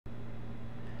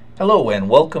Hello and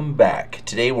welcome back.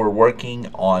 Today we're working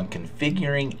on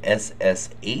configuring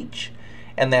SSH,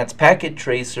 and that's Packet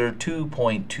Tracer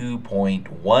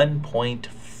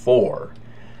 2.2.1.4.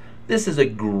 This is a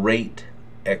great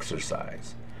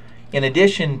exercise. In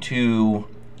addition to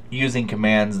using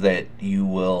commands that you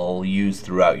will use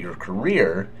throughout your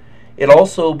career, it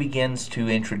also begins to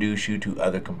introduce you to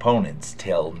other components,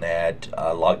 Telnet,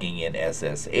 logging in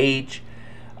SSH.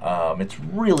 It's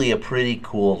really a pretty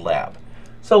cool lab.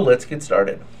 So let's get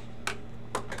started.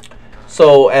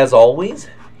 So as always,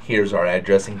 here's our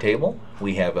addressing table.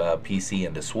 We have a PC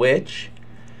and a switch,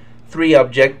 3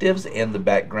 objectives in the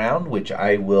background, which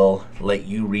I will let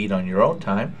you read on your own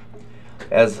time.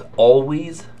 As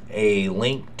always, a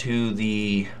link to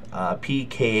the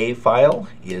PKA file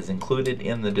is included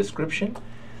in the description.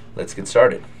 Let's get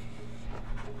started.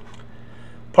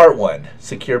 Part 1,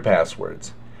 secure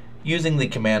passwords. Using the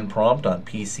command prompt on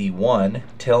PC 1,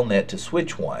 telnet to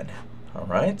switch 1.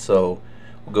 Alright, so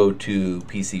we'll go to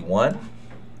PC 1,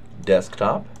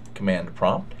 desktop, command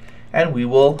prompt, and we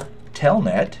will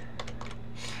telnet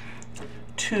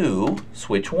to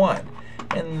switch 1.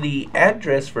 And the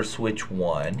address for switch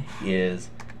 1 is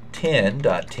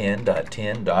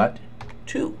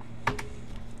 10.10.10.2.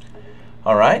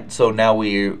 Alright, so now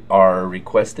we are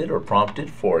requested or prompted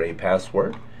for a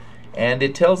password. And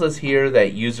it tells us here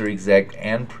that user exec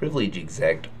and privilege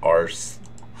exec are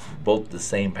both the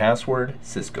same password,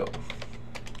 Cisco.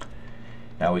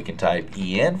 Now we can type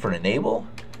EN for enable,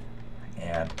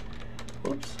 and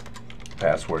oops,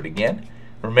 password again.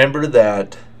 Remember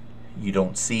that you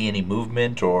don't see any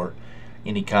movement or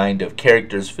any kind of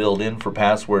characters filled in for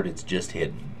password, it's just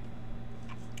hidden.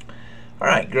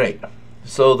 Alright, great.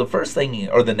 So the first thing,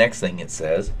 or the next thing it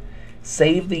says,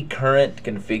 save the current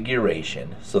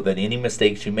configuration so that any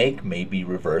mistakes you make may be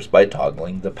reversed by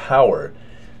toggling the power.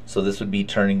 So this would be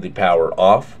turning the power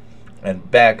off and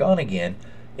back on again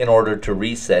in order to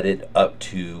reset it up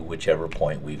to whichever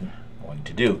point we're going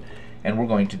to do. And we're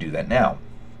going to do that now.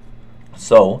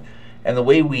 So, and the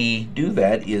way we do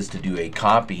that is to do a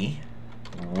copy,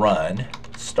 run,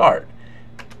 start.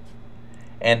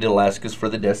 And it'll ask us for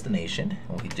the destination.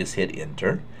 We just hit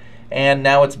enter. And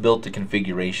now it's built to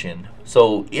configuration.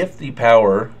 So if the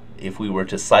power, if we were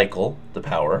to cycle the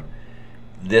power,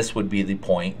 this would be the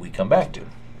point we come back to.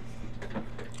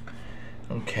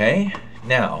 Okay,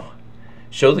 now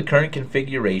show the current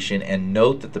configuration and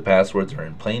note that the passwords are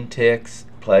in plain text,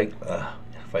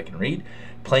 if I can read,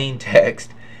 plain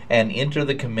text, and enter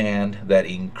the command that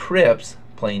encrypts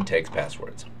plain text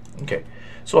passwords. Okay,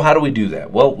 so how do we do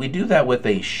that? Well, we do that with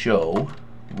a show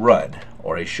run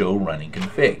or a show running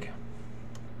config.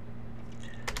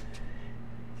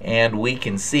 And we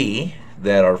can see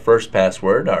that our first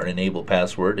password, our enable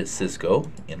password, is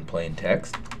Cisco in plain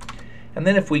text. And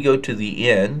then if we go to the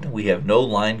end, we have no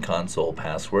line console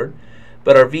password,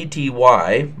 but our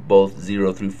VTY, both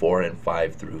 0 through 4 and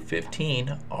 5 through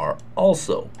 15, are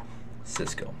also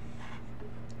Cisco.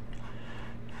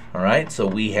 Alright, so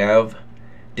we have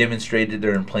demonstrated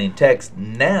they're in plain text.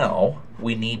 Now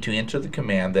we need to enter the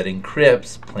command that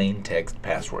encrypts plain text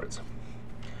passwords.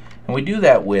 And we do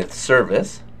that with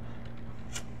service.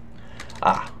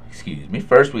 Excuse me.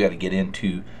 First, we got to get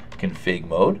into config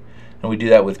mode, and we do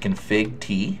that with config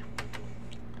T.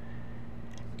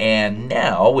 And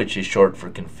now, which is short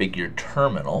for configure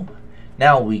terminal,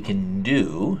 now we can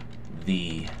do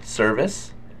the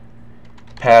service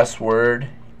password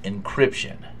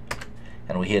encryption,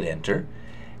 and we hit enter.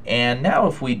 And now,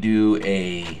 if we do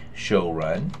a show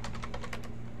run,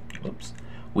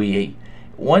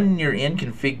 when you're in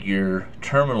configure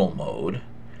terminal mode,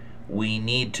 we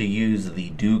need to use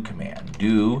the do command,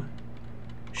 do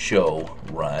show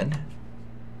run.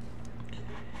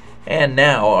 And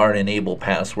now our enable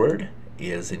password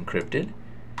is encrypted.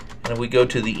 And if we go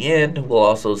to the end, we'll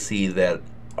also see that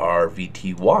our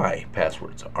VTY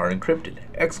passwords are encrypted.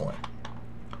 Excellent.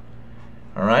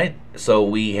 Alright, so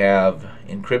we have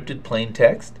encrypted plain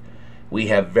text, we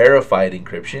have verified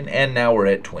encryption, and now we're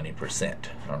at 20%.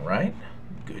 Alright,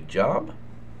 good job.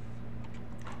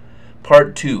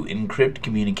 Part 2, encrypt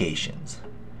communications.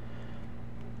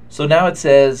 So now it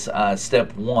says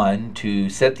step 1 to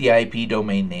set the IP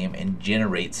domain name and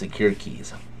generate secure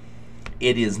keys.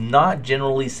 It is not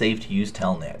generally safe to use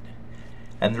Telnet.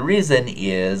 And the reason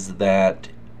is that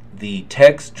the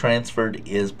text transferred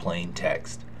is plain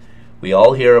text. We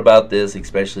all hear about this,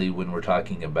 especially when we're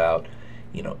talking about,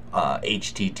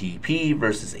 HTTP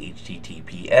versus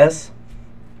HTTPS.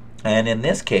 And in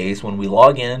this case, when we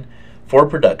log in for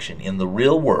production in the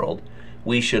real world,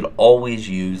 we should always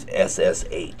use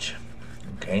SSH.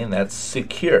 Okay, and that's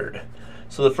secured.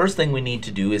 So the first thing we need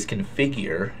to do is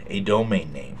configure a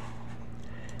domain name.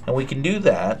 And we can do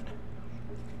that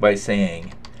by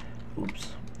saying,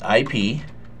 IP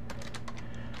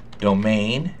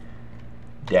domain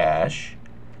dash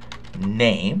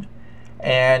name,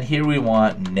 and here we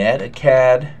want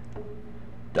netacad.pka.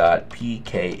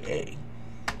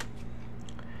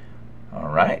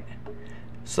 Alright,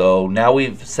 so now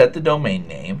we've set the domain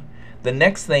name. The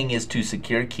next thing is to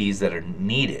secure keys that are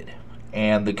needed,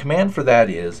 and the command for that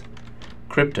is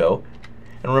crypto.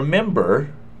 And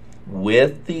remember,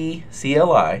 with the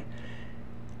CLI,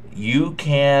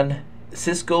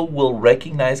 Cisco will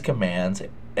recognize commands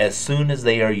as soon as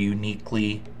they are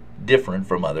uniquely different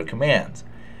from other commands,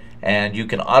 and you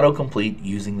can autocomplete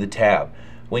using the tab.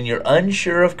 When you're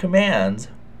unsure of commands,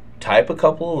 type a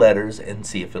couple of letters and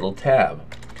see if it'll tab.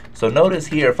 So notice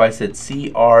here, if I said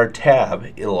CR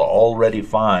tab, it'll already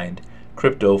find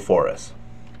crypto for us.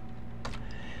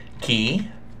 Key,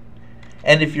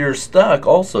 and if you're stuck,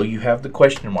 also you have the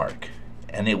question mark,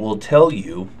 and it will tell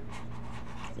you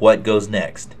what goes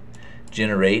next,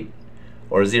 generate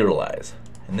or serialize.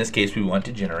 In this case, we want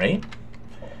to generate.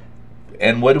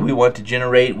 And what do we want to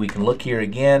generate? We can look here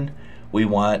again. We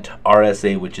want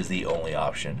RSA, which is the only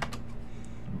option.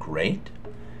 Great.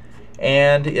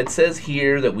 And it says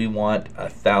here that we want a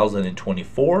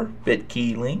 1024-bit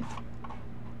key length.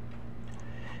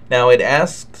 Now it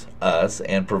asks us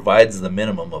and provides the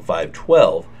minimum of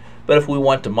 512, but if we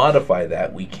want to modify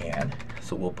that, we can.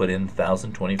 So we'll put in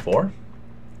 1024.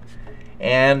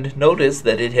 And notice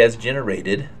that it has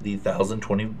generated the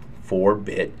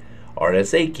 1024-bit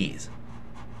RSA keys.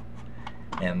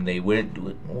 And they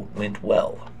went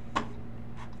well.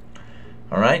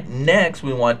 Alright, next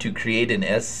we want to create an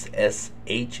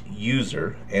SSH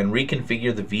user and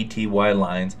reconfigure the VTY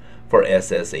lines for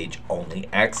SSH only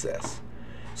access.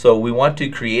 So we want to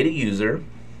create a user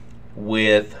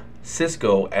with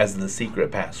Cisco as the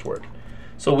secret password.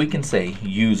 So we can say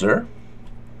user,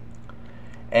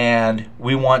 and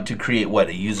we want to create what?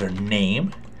 A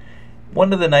username.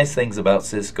 One of the nice things about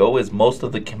Cisco is most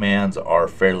of the commands are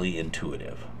fairly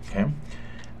intuitive. Okay,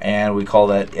 and we call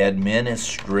that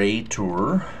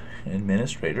administrator.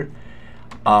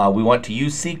 We want to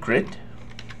use secret,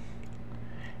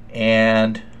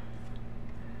 and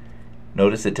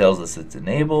notice it tells us it's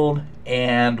enabled,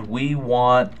 and we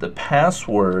want the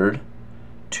password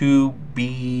to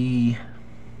be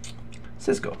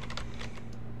Cisco.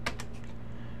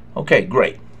 Okay,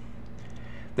 great.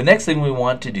 The next thing we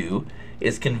want to do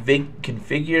is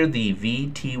configure the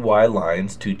VTY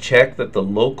lines to check that the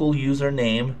local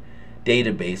username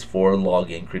database for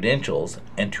login credentials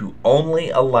and to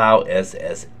only allow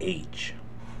SSH.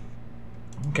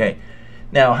 Okay,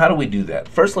 now how do we do that?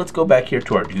 First, let's go back here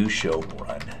to our do show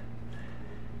run.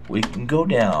 We can go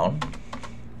down.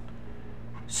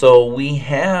 So we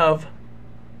have,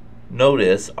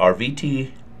 notice our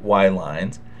VTY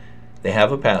lines, they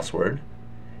have a password,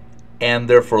 and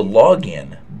they're for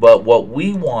login, but what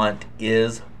we want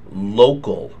is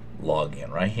local login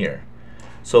right here.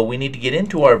 So we need to get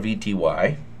into our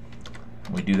VTY.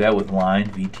 We do that with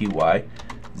line VTY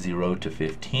 0 to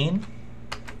 15.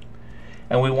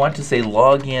 And we want to say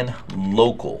login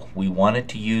local. We want it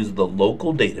to use the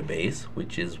local database,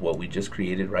 which is what we just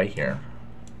created right here.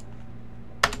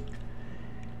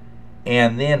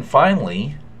 And then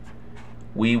finally,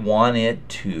 we want it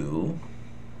to,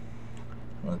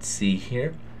 let's see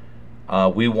here,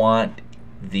 we want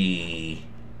the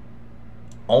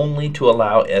only to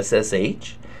allow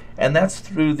SSH, and that's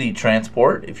through the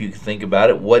transport. If you think about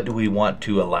it, what do we want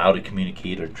to allow to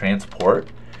communicate or transport?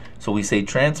 So we say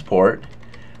transport,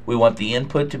 we want the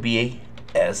input to be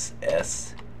a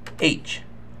SSH.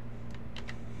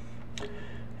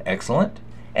 Excellent.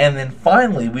 And then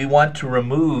finally, we want to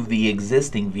remove the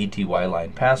existing VTY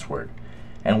line password.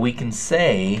 And we can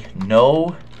say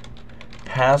no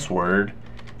password,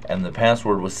 and the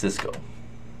password was Cisco.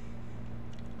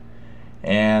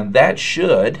 And that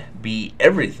should be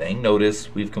everything.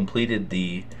 Notice we've completed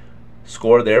the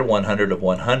score there, 100 of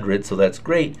 100, so that's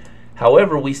great.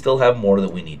 However, we still have more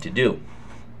that we need to do.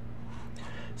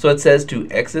 So it says to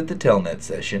exit the Telnet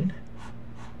session,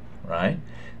 right,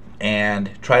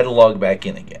 and try to log back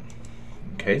in again.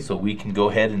 Okay, so we can go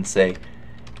ahead and say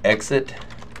exit,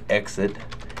 exit,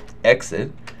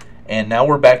 exit, and now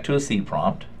we're back to a C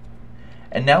prompt.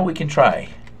 And now we can try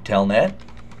Telnet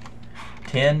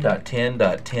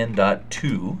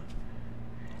 10.10.10.2,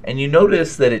 and you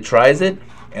notice that it tries it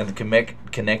and the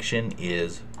connection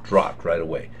is dropped right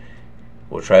away.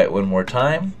 We'll try it one more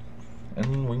time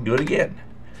and we can do it again.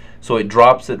 So it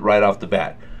drops it right off the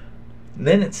bat.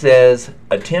 Then it says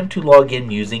attempt to log in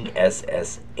using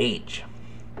SSH.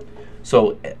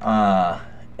 So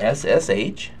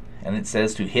SSH, and it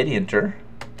says to hit enter,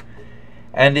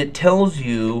 and it tells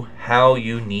you how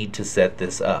you need to set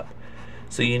this up.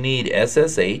 So you need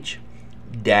SSH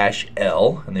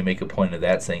 -L, and they make a point of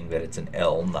that, saying that it's an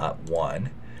L, not 1.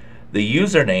 The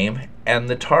username and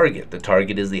the target. The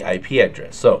target is the IP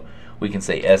address. So we can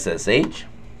say SSH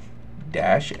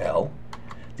 -L.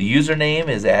 The username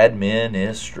is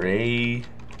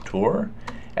administrator,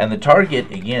 and the target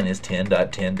again is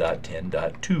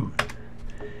 10.10.10.2.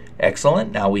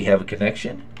 Excellent. Now we have a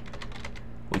connection.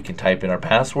 We can type in our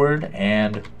password,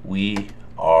 and we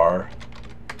are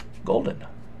golden.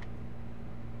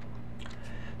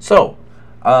 So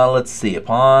let's see.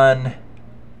 Upon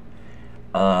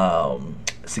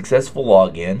successful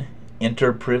login,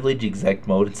 enter privilege exec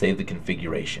mode and save the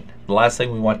configuration. The last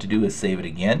thing we want to do is save it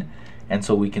again, and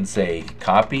so we can say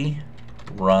copy,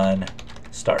 run,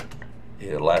 start.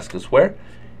 It'll ask us where.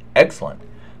 Excellent.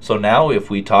 So now if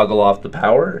we toggle off the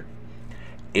power,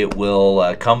 it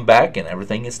will come back and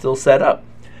everything is still set up.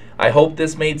 I hope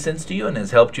this made sense to you and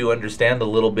has helped you understand a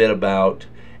little bit about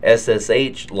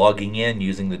SSH, logging in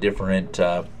using the different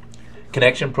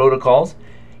connection protocols.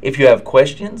 If you have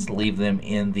questions, leave them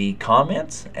in the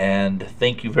comments, and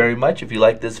thank you very much. If you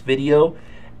like this video,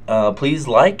 please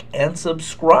like and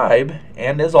subscribe,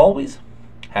 and as always,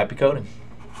 happy coding.